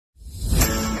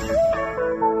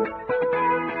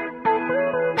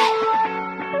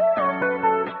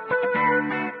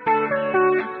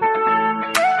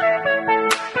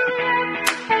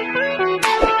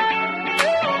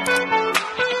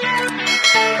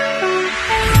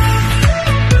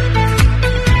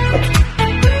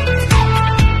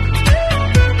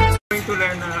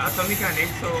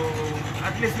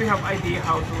have idea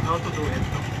how to do it.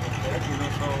 Okay. You know,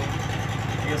 so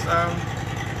yes,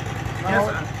 Now, yes,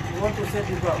 you want to set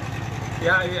it up?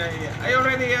 yeah. I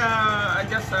already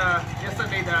adjust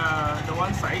yesterday the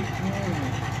one side,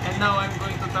 and now I'm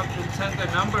going to tap the center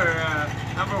number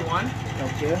 1.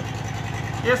 Okay.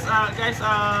 Yes, guys.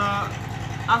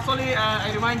 Actually,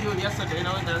 I remind you yesterday, you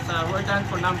know, that we're done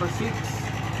for number 6.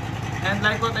 And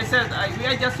like what I said, we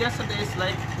adjust yesterday is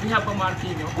like we have a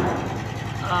marquino.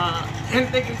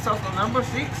 Intake exhaust ng number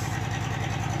 6.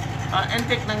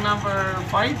 Intake ng number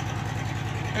 5.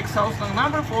 Exhaust ng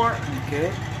number 4.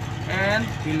 Okay. And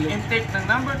intake ng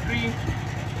number 3.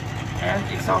 And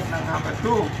exhaust ng number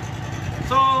 2.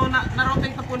 So,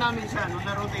 na-rotate na po namin siya. No?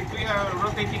 Na-rotate. We are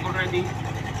rotating already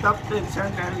top dead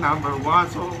center number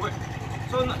 1. So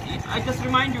I just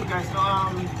remind you guys,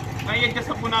 i-adjust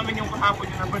na po namin yung kahapon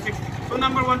yung number 6. So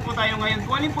number 1 po tayo ngayon.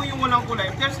 Kung alin po yung walang kulay,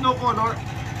 if there's no color,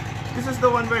 this is the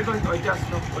one we're going to adjust.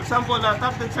 No? For example,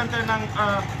 top dead center ng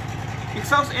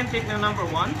exhaust intake ng number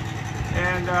 1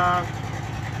 and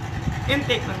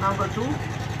intake ng number 2,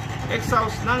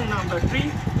 exhaust ng number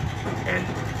 3 and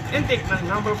intake ng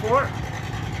number 4,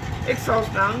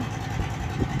 exhaust ng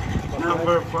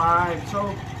number 5.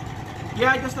 So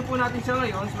yeah, adjust na po natin siya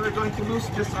ngayon. So we're going to lose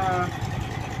this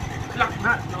lock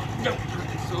nut, no? Yep.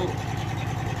 So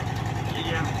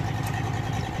yeah.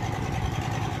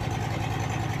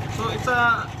 So it's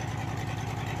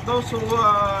those who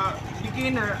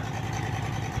beginner,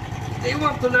 they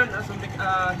want to learn as a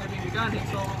heavy mechanic.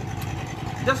 So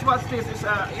just watch this. It's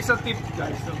a tip,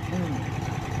 guys. So,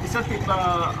 it's a tip.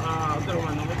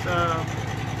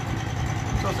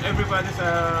 So everybody's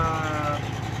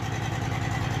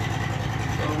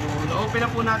so na-open na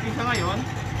po natin siya ngayon.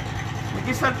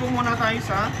 Mag-start po muna tayo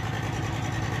sa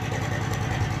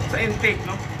intake,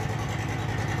 no?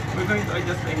 We're going to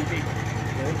adjust the intake.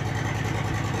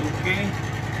 Okay.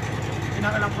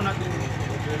 Pinaka lang po natin.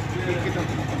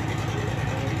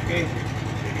 Okay.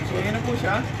 So yan na po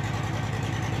siya.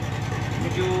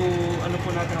 Medyo ano po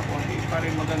natin ang konti para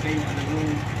maganda yung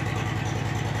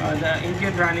the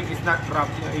engine running is not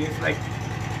rough. It's like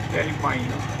very fine,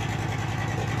 no?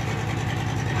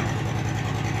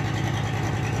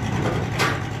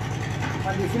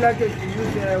 And the filler gauge, you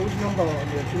use which number on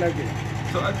the filler gauge?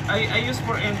 So I use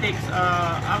for intakes,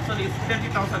 actually it's 30,000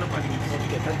 of a piece.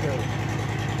 Okay, thank you.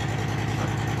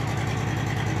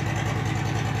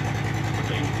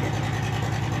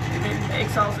 And then the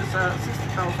exhaust is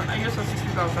 60,000. I use a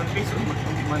 60,000 based on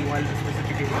manual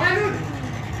specification.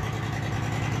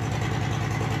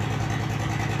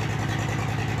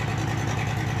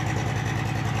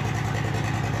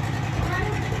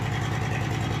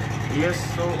 Yes,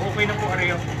 so okay na po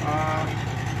Areo.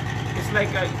 It's like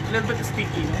a little bit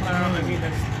sticky. I mean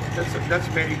that's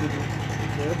very good.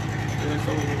 Okay.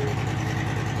 So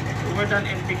we're done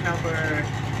intake number 1.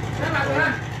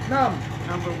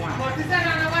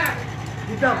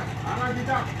 Didam.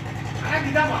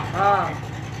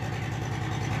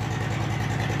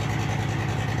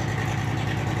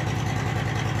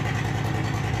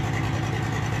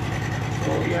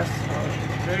 So yes,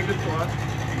 very good po.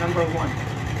 Number 1.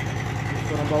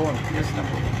 So number 1. Yes,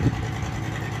 number 1.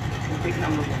 Intake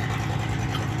number 1.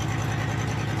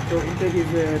 So intake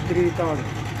is 3,000.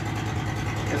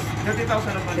 Yes,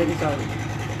 30,000 of money. 30,000.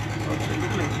 Okay,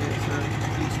 look like this.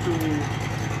 It's too...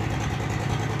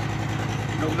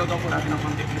 Log-log po natin ang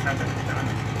konti. Please natin.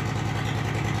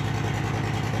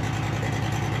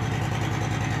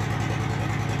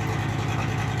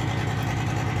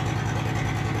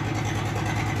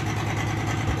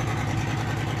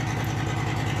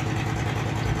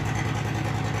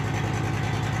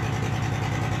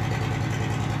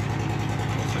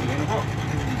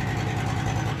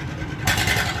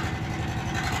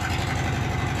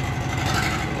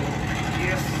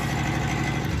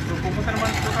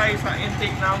 Sa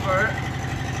intake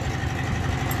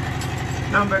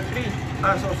number 3.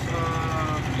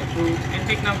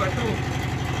 Intake number 2.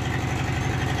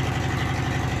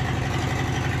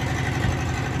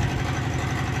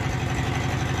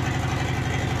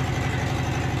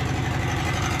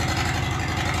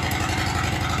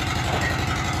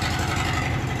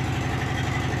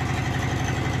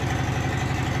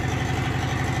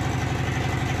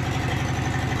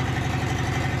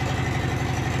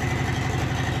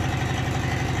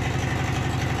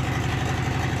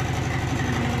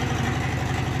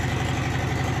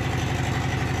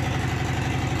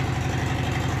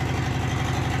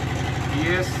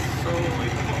 Yes, so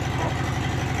ito po.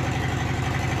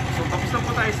 So tapos na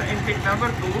po tayo sa intake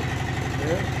number 2.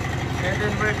 Okay. And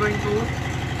then we're going to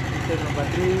Intake number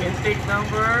 3. intake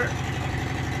number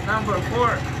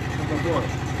 4. Number 4.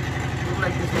 We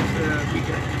like this is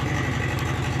bigger.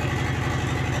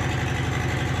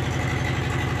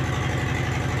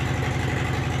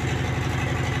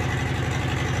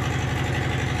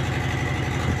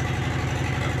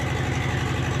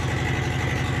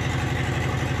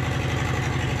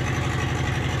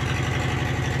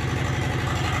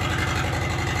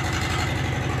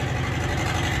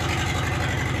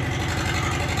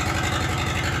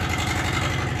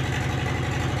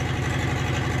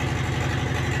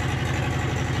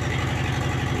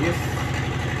 Yes.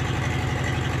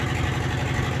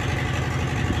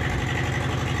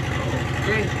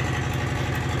 Okay.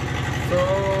 So,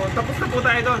 tapos na po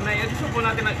tayo doon. Na-adjust po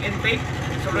natin ang intake.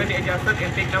 It's already adjusted.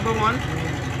 Intake number 1,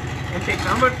 intake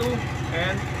number 2,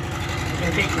 and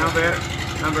intake number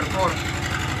 4.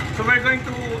 So, we're going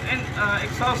to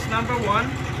exhaust number 1,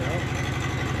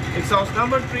 exhaust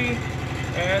number 3,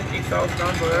 and exhaust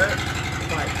number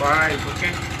 5.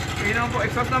 Okay. So, yun naman po.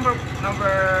 Exhaust naman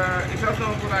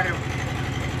po tayo.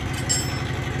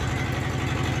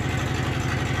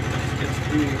 It's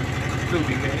too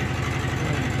big, eh?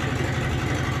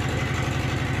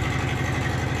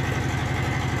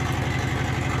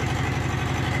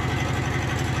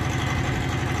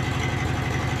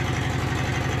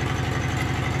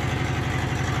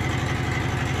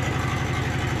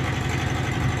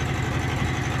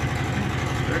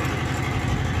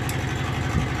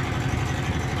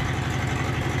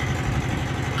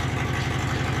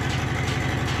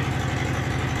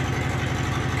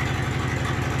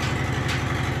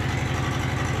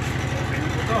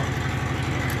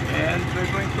 And we're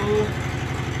going to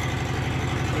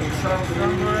exhaust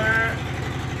number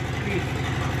 3.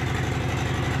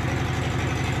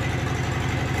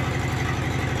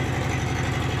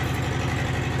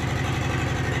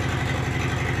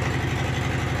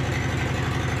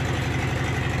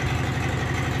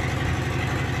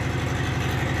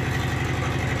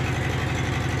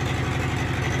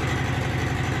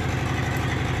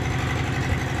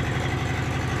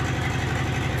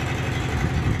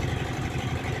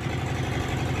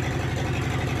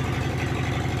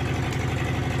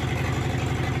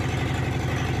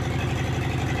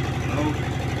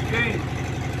 Okay.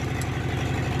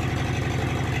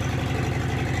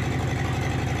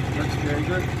 That's very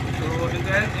good. So, and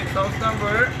then exhaust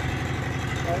number 5.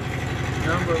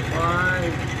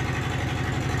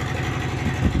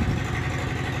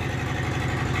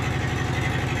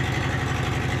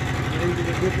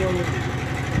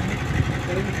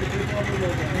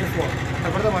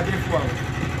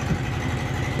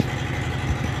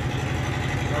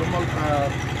 Normal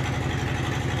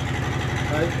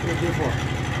type 24.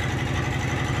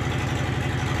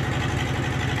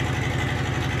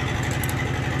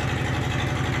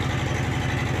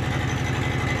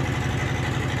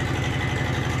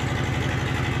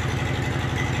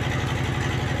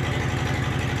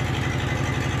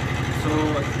 So,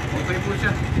 okay po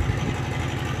siya.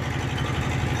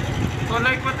 So,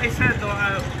 like what I said, no,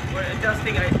 we're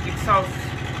adjusting exhaust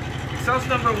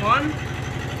number 1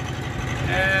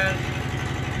 and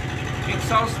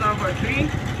exhaust number 3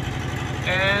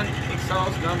 and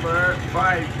exhaust number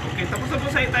 5. Okay, tapos na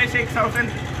po tayo sa exhaust, and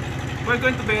we're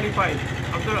going to verify.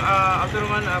 After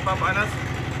naman, Papa Anas,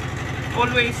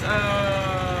 always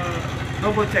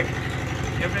double check.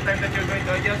 Every time that you're going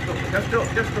to adjust, just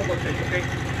double check, okay?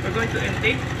 We're going to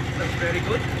intake, that's very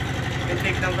good.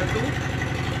 Intake number 2,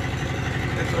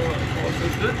 that's also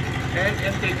good. And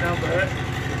intake number,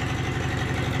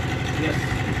 yes,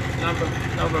 number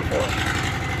 4.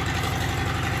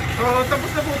 So, tapos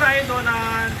na po tayo doon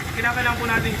na kinakailangan po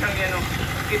natin siyang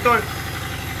i-torque.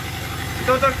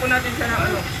 I-torque po natin siya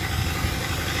ng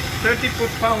 30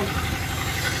 foot-pound.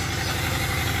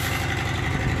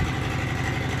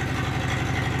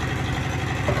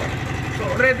 So,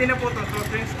 ready na po ito. So,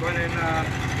 strings ko. And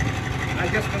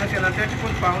adjust ko na siya ng 30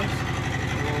 foot-pounds.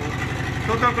 So,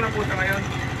 total ko na po siya ngayon.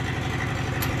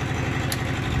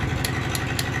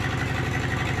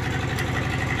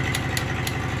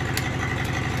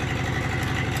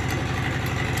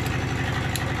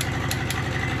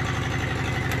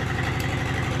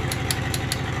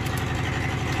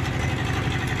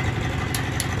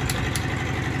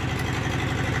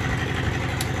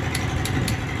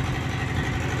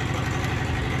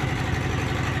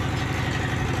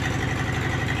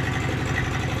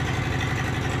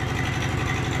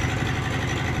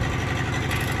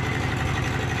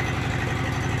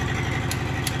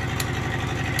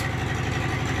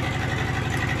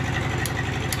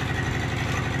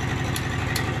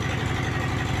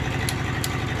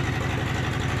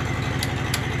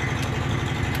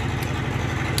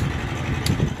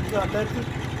 Yeah, that's it.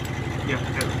 Yeah,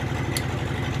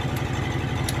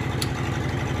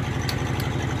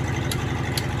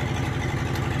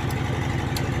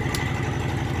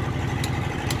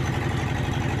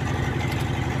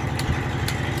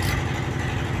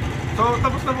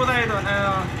 na po tayo doon.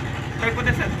 Type po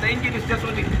the engine is just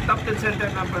only top dead center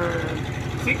number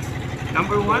 6,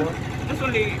 number 1. Just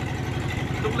only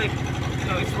look like, you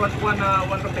know, it's one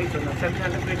rotation,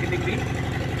 720 degrees.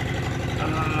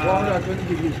 120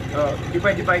 degrees.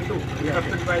 Divided by 2. You have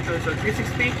to divide to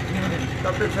 360.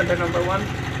 Top dead center number 1,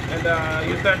 and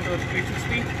you turn to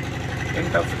 360, and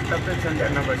top dead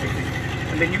center number 6.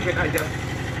 And then you can adjust.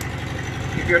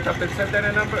 If your top dead center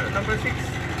number 6,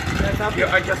 you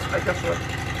adjust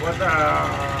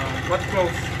what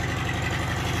close.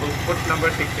 Put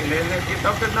number 6, and then if you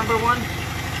top dead number 1,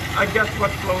 adjust what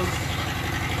close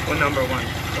on number 1.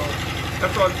 So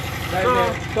that's all. Like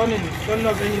So, turn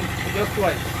of engine just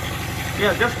twice.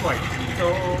 yeah, just twice.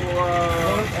 So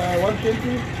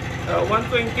 120.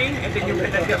 120, and then you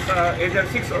can adjust either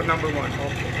 6 or number 1.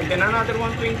 Okay. And then another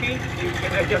 120, you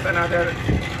can adjust another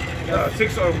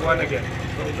 6 or 1 again.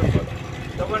 So that's all.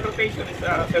 The one rotation is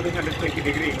 720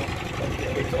 degrees. No?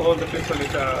 Okay. It's all the piston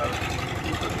is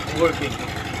working.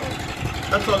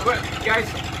 That's all. Well, guys,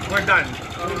 we're done.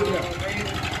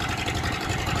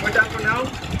 We're done for now.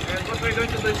 And what we're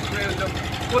going to do is we'll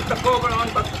put the cover on,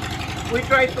 but we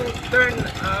try to turn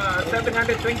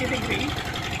 720 degrees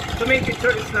to make it sure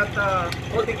it's not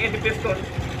holding any piston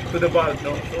to the valve,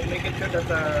 no? So make it sure that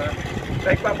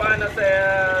like Papana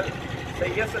said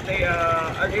yesterday,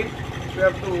 again, we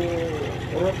have to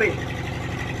rotate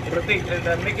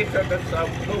and make it sure that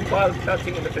no valve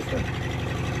touching on the piston.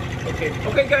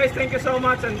 Okay guys, thank you so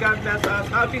much, and God bless us.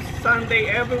 Happy Sunday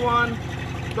everyone.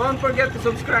 Don't forget to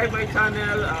subscribe my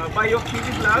channel, Bayok TV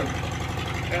Vlog.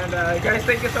 And guys,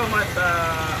 thank you so much,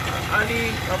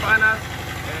 Ali, Papanas,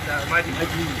 and Maji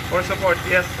for support.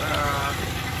 Yes.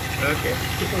 Okay.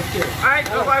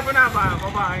 Alright, bye for now.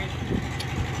 Bye-bye.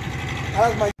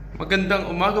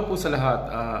 Magandang umaga po sa lahat.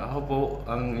 Ako po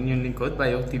ang inyong lingkod,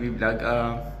 Bayok TV Vlog.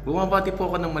 Bumabati po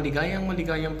ako ng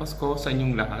maligayang Pasko sa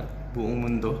inyong lahat, buong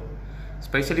mundo.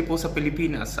 Especially po sa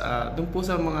Pilipinas, doon po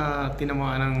sa mga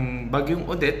tinamaan ng Bagyong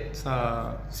Odette sa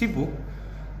Cebu.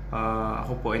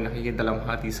 Ako po ay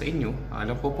nakikidalamhati sa inyo.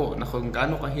 Alam po na kung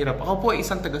gaano kahirap. Ako po ay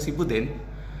isang taga Cebu din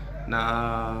na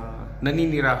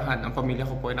naninirahan. Ang pamilya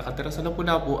ko po ay nakatira sa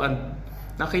Lapu-Lapu.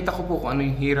 Nakita ko po kung ano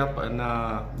yung hirap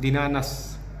na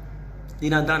dinadanas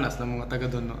ng mga taga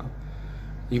doon.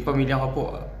 Yung pamilya ko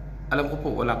po, alam ko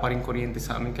po wala pa rin kuryente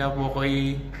sa amin. Kaya po ako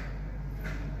ay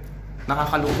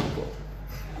nakakalungkot po.